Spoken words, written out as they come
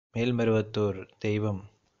மேல்மருவத்தூர் தெய்வம்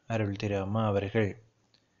அருள் திரு அம்மா அவர்கள்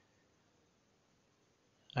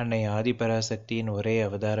அன்னை ஆதிபராசக்தியின் ஒரே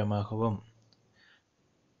அவதாரமாகவும்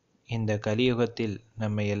இந்த கலியுகத்தில்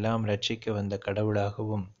நம்மை எல்லாம் ரட்சிக்க வந்த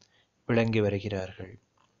கடவுளாகவும் விளங்கி வருகிறார்கள்.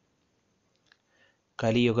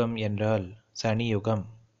 கலியுகம் என்றால் சனியுகம்.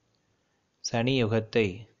 சனியுகத்தை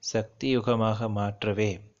சக்தி யுகமாக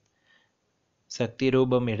மாற்றவே சக்தி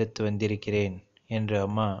ரூபம் எடுத்து வந்திருக்கிறேன் என்று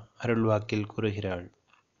அம்மா அருள்வாக்கில் கூறுகிறாள்.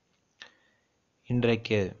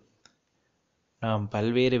 இன்றைக்கு நாம்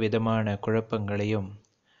பல்வேறு விதமான குழப்பங்களையும்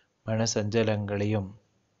மனசஞ்சலங்களையும்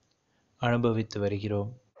அனுபவித்து வருகிறோம்.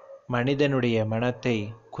 மனிதனுடைய மனத்தை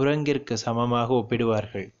குரங்கிற்கு சமமாக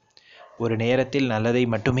ஒப்பிடுவார்கள். ஒரு நேரத்தில் நல்லதை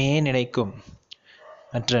மட்டுமே நினைக்கும்,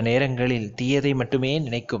 மற்ற நேரங்களில் தீயதை மட்டுமே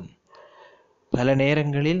நினைக்கும். பல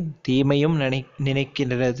நேரங்களில் தீமையும்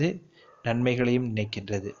நினைக்கின்றது, நன்மைகளையும்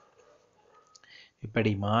நினைக்கின்றது.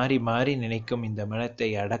 இப்படி மாறி மாறி நினைக்கும் இந்த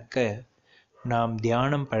மனத்தை அடக்க நாம்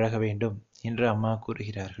தியானம் பழக வேண்டும் என்று அம்மா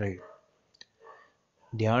கூறுகிறார்கள்.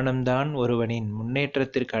 தியானம்தான் ஒருவனின்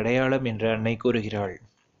முன்னேற்றத்திற்கு அடையாளம் என்று அன்னை கூறுகிறாள்.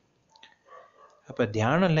 அப்ப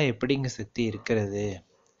தியானம்லாம் எப்படிங்க சக்தி இருக்கிறது?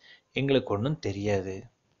 எங்களுக்கு ஒன்றும் தெரியாது.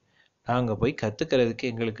 நாங்கள் போய்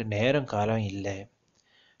கற்றுக்கிறதுக்கு எங்களுக்கு நேரம் காலம் இல்லை.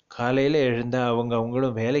 காலையில் எழுந்தால்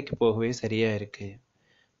அவங்களும் வேலைக்கு போகவே சரியாக இருக்குது.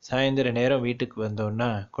 சாயந்தர நேரம் வீட்டுக்கு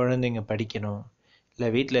வந்தோன்னா குழந்தைங்க படிக்கணும், இல்லை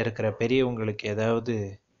வீட்டில் இருக்கிற பெரியவங்களுக்கு ஏதாவது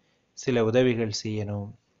சில உதவிகள் செய்யணும்,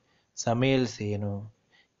 சமையல் செய்யணும்,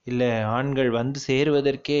 இல்லை ஆண்கள் வந்து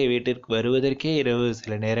சேருவதற்கே வீட்டிற்கு வருவதற்கே இரவு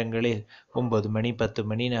சில நேரங்களில் 9 மணி 10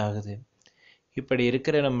 மணின்னு ஆகுது. இப்படி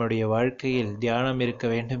இருக்கிற நம்முடைய வாழ்க்கையில் தியானம் இருக்க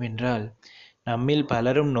வேண்டும் என்றால் நம்மில்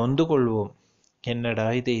பலரும் நொந்து கொள்வோம். என்னடா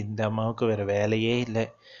இது, இந்த அம்மாவுக்கு வேறு வேலையே இல்லை,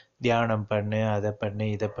 தியானம் பண்ணு, அதை பண்ணு,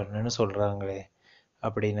 இதை பண்ணுன்னு சொல்கிறாங்களே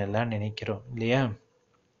அப்படின்னு எல்லாம் நினைக்கிறோம் இல்லையா?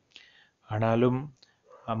 ஆனாலும்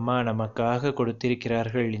அம்மா நமக்காக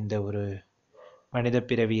கொடுத்திருக்கிறார்கள் இந்த ஒரு மனித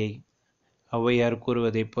பிறவியை. ஔவையார்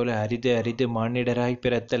கூறுவதைப் போல அரிது அரிது மானிடராய்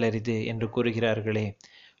பிறத்தல் அரிது என்று கூறுகிறார்களே.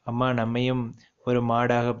 அம்மா நம்மையும் ஒரு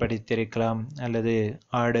மாடாக படைத்திருக்கலாம், அல்லது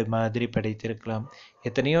ஆடு மாதிரி படைத்திருக்கலாம்.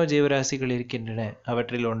 எத்தனையோ ஜீவராசிகள் இருக்கின்றன,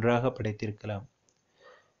 அவற்றில் ஒன்றாக படைத்திருக்கலாம்.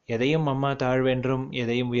 எதையும் அம்மா தாழ்வென்றும்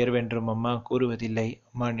எதையும் உயர்வென்றும் அம்மா கூறுவதில்லை,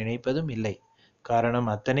 அம்மா நினைப்பதும் இல்லை. காரணம்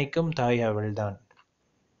அத்தனைக்கும் தாய் அவள்தான்.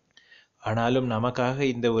 ஆனாலும் நமக்காக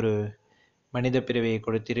இந்த ஒரு மனித பிறவியை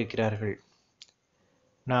கொடுத்திருக்கிறார்கள்.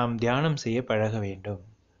 நாம் தியானம் செய்ய பழக வேண்டும்.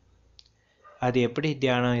 அது எப்படி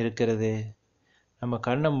தியானம் இருக்கிறது? நம்ம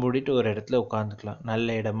கண்ணை மூடிட்டு ஒரு இடத்துல உட்காந்துக்கலாம்,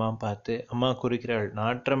 நல்ல இடமா பார்த்து. அம்மா குறிக்கிறாள்,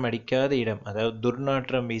 நாற்றம் அடிக்காத இடம், அதாவது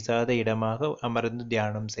துர்நாற்றம் வீசாத இடமாக அமர்ந்து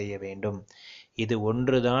தியானம் செய்ய வேண்டும். இது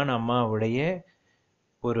ஒன்றுதான் அம்மாவுடைய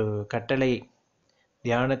ஒரு கட்டளை.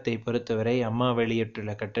 தியானத்தை பொறுத்தவரை அம்மா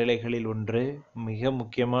வெளியிட்டுள்ள கட்டளைகளில் ஒன்று, மிக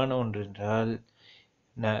முக்கியமான ஒன்று என்றால்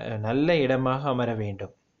நல்ல இடமாக அமர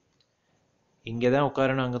வேண்டும். இங்கே தான்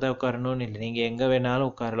உட்காரணும், அங்கே தான் உட்காரணும்னு இல்லை. நீங்கள் எங்கே வேணாலும்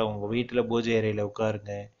உட்காரலாம். உங்கள் வீட்டில் பூஜை அறையில்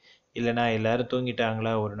உட்காருங்க, இல்லைனா எல்லாரும்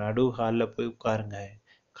தூங்கிட்டாங்களா ஒரு நடு ஹாலில் போய் உட்காருங்க.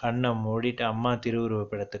 கண்ணை மூடிட்டு அம்மா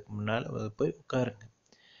திருவுருவப்படத்துக்கு முன்னால் போய் உட்காருங்க.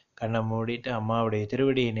 கண்ணை மூடிட்டு அம்மாவுடைய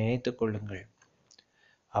திருவடியை நினைத்து கொள்ளுங்கள்.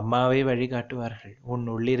 அம்மாவை வழிகாட்டுவார்கள். உன்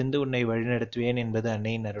உள்ளிருந்து உன்னை வழிநடத்துவேன் என்பது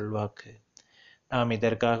அன்னையின் அருள்வாக்கு. நாம்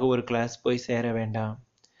இதற்காக ஒரு கிளாஸ் போய் சேர வேண்டாம்.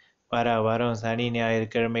 வாரம் சனி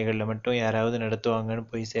ஞாயிற்றுக்கிழமைகளில் மட்டும் யாராவது நடத்துவாங்கன்னு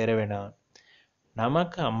போய் சேர வேண்டாம்.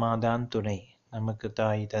 நமக்கு அம்மா தான் துணை. நமக்கு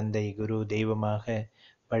தாய், தந்தை, குரு, தெய்வமாக,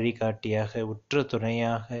 வழிகாட்டியாக, உற்ற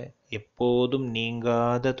துணையாக, எப்போதும்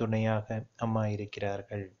நீங்காத துணையாக அம்மா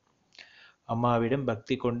இருக்கிறார்கள். அம்மாவிடம்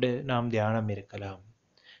பக்தி கொண்டு நாம் தியானம் இருக்கலாம்.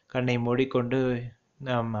 கண்ணை மூடிக்கொண்டு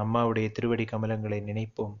நாம் அம்மாவுடைய திருவடி கமலங்களை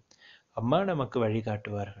நினைப்போம். அம்மா நமக்கு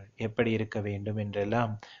வழிகாட்டுவார்கள். எப்படி இருக்க வேண்டும்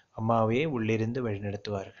என்றெல்லாம் அம்மாவே உள்ளிருந்து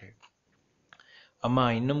வழிநடத்துவார்கள். அம்மா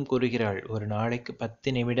இன்னும் கூறுகிறாள், ஒரு நாளைக்கு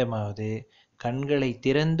 10 நிமிடமாவது கண்களை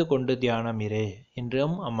திறந்து கொண்டு தியானம் இரு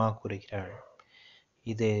என்றும் அம்மா கூறுகிறாள்.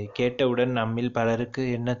 இது கேட்டவுடன் நம்மில் பலருக்கு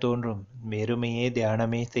என்ன தோன்றும்? வெறுமையே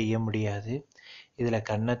தியானமே செய்ய முடியாது, இதில்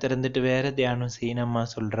கண்ணை திறந்துட்டு வேற தியானம் செய்யணும்மா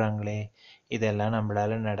சொல்கிறாங்களே, இதெல்லாம்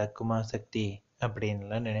நம்மளால நடக்குமா சக்தி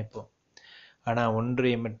அப்படின்லாம் நினைப்போம். ஆனால்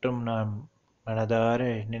ஒன்றை மட்டும் நாம் மனதார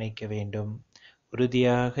நினைக்க வேண்டும்,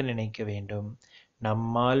 உறுதியாக நினைக்க வேண்டும்.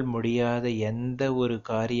 நம்மால் முடியாத எந்த ஒரு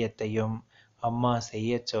காரியத்தையும் அம்மா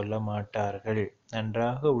செய்ய சொல்ல மாட்டார்கள்.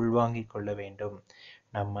 நன்றாக உள்வாங்கிக் கொள்ள வேண்டும்.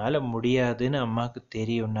 நம்மால் முடியாதுன்னு அம்மாவுக்கு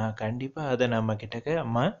தெரியும்னா கண்டிப்பாக அதை நம்ம கிட்டக்க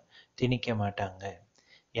அம்மா திணிக்க மாட்டாங்க.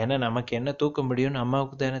 ஏன்னா நமக்கு என்ன தூக்க முடியும்னு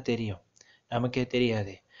அம்மாவுக்கு தானே தெரியும், நமக்கே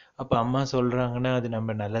தெரியாது. அப்போ அம்மா சொல்கிறாங்கன்னா அது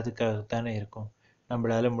நம்ம நல்லதுக்காகத்தானே இருக்கும்,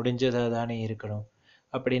 நம்மளால் முடிஞ்சதாக தானே இருக்கணும்.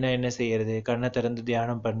 அப்படின்னா என்ன செய்யறது? கண்ணை திறந்து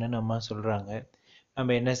தியானம் பண்ணுன்னு அம்மா சொல்கிறாங்க.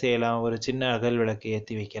 நம்ம என்ன செய்யலாம்? ஒரு சின்ன அகல் விளக்கு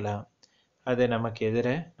ஏற்றி வைக்கலாம். அதை நமக்கு எதிர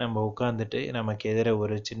நம்ம உட்காந்துட்டு நமக்கு எதிர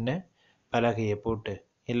ஒரு சின்ன பலகையை போட்டு,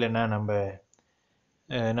 இல்லைன்னா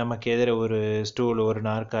நமக்கு எதிர ஒரு ஸ்டூல், ஒரு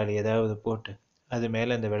நாற்காலி ஏதாவது போட்டு அது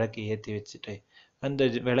மேலே அந்த விளக்கை ஏற்றி வச்சுட்டு அந்த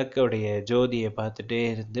விளக்கோடைய ஜோதியை பார்த்துட்டே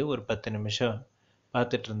இருந்து ஒரு 10 நிமிஷம்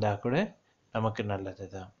பார்த்துட்டு இருந்தா கூட நமக்கு நல்லது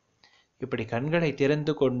தான். இப்படி கண்களை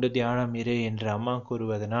திறந்து கொண்டு தியானம் இரு என்று அம்மா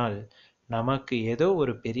கூறுவதனால் நமக்கு ஏதோ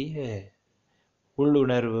ஒரு பெரிய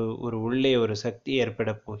உள்ளுணர்வு, ஒரு உள்ளே ஒரு சக்தி ஏற்பட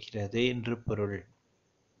போகிறது என்று பொருள்.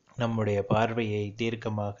 நம்முடைய பார்வையை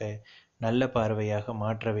தீர்க்கமாக நல்ல பார்வையாக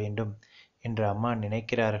மாற்ற வேண்டும் என்று அம்மா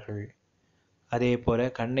நினைக்கிறார்கள். அதே போல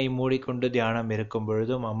கண்ணை மூடிக்கொண்டு தியானம் இருக்கும்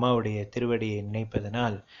பொழுதும் அம்மாவுடைய திருவடியை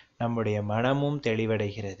நினைப்பதனால் நம்முடைய மனமும்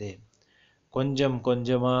தெளிவடைகிறது. கொஞ்சம்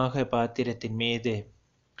கொஞ்சமாக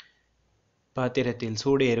பாத்திரத்தில்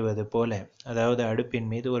சூடு ஏறுவது போல, அதாவது அடுப்பின்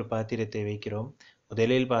மீது ஒரு பாத்திரத்தை வைக்கிறோம்.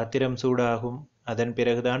 முதலில் பாத்திரம் சூடாகும், அதன்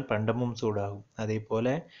பிறகுதான் பண்டமும் சூடாகும். அதே போல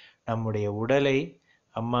நம்முடைய உடலை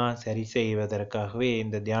அம்மா சரி செய்வதற்காகவே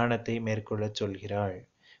இந்த தியானத்தை மேற்கொள்ளச் சொல்கிறாள்.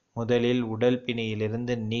 முதலில் உடல்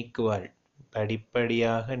பிணியிலிருந்து நீக்குவாள்.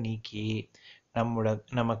 படிப்படியாக நீக்கி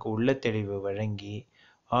நமக்கு உள்ள தெளிவு வழங்கி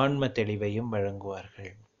ஆன்ம தெளிவையும்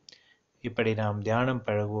வழங்குவார்கள். இப்படி நாம் தியானம்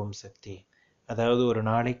பழகுவோம் சக்தி. அதாவது ஒரு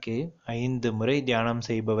நாளைக்கு 5 முறை தியானம்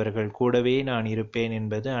செய்பவர்கள் கூடவே நான் இருப்பேன்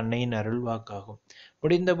என்பது அன்னையின் அருள் வாக்காகும்.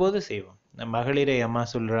 முடிந்த போது செய்வோம். மகளிரை அம்மா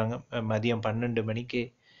சொல்றாங்க, மதியம் 12 மணிக்கு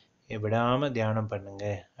விடாம தியானம் பண்ணுங்க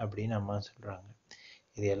அப்படின்னு அம்மா சொல்றாங்க.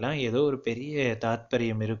 இதெல்லாம் ஏதோ ஒரு பெரிய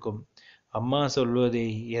தாத்பரியம் இருக்கும். அம்மா சொல்வதை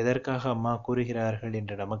எதற்காக அம்மா கூறுகிறார்கள்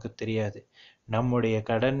என்று நமக்கு தெரியாது. நம்முடைய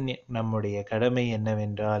கடமை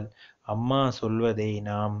என்னவென்றால் அம்மா சொல்வதை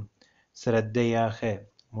நாம் சிரத்தையாக,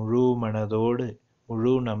 முழு மனதோடு,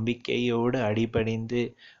 முழு நம்பிக்கையோடு அடிபணிந்து,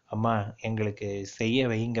 அம்மா எங்களுக்கு செய்ய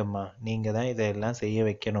வைங்கம்மா, நீங்க தான் இதெல்லாம் செய்ய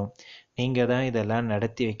வைக்கணும், நீங்க தான் இதெல்லாம்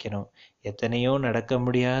நடத்தி வைக்கணும், எத்தனையோ நடக்க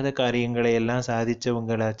முடியாத காரியங்களை எல்லாம்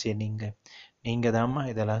சாதிச்சவங்களாச்சே நீங்க தான்மா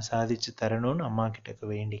இதெல்லாம் சாதிச்சு தரணும்னு அம்மா கிட்ட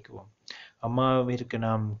வேண்டிக்குவோம். அம்மாவிற்கு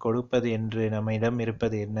நாம் கொடுப்பது என்று நம்மிடம்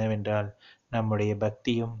இருப்பது என்னவென்றால் நம்முடைய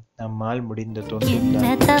பக்தியும் நம்மால் முடிந்த தொண்டும்.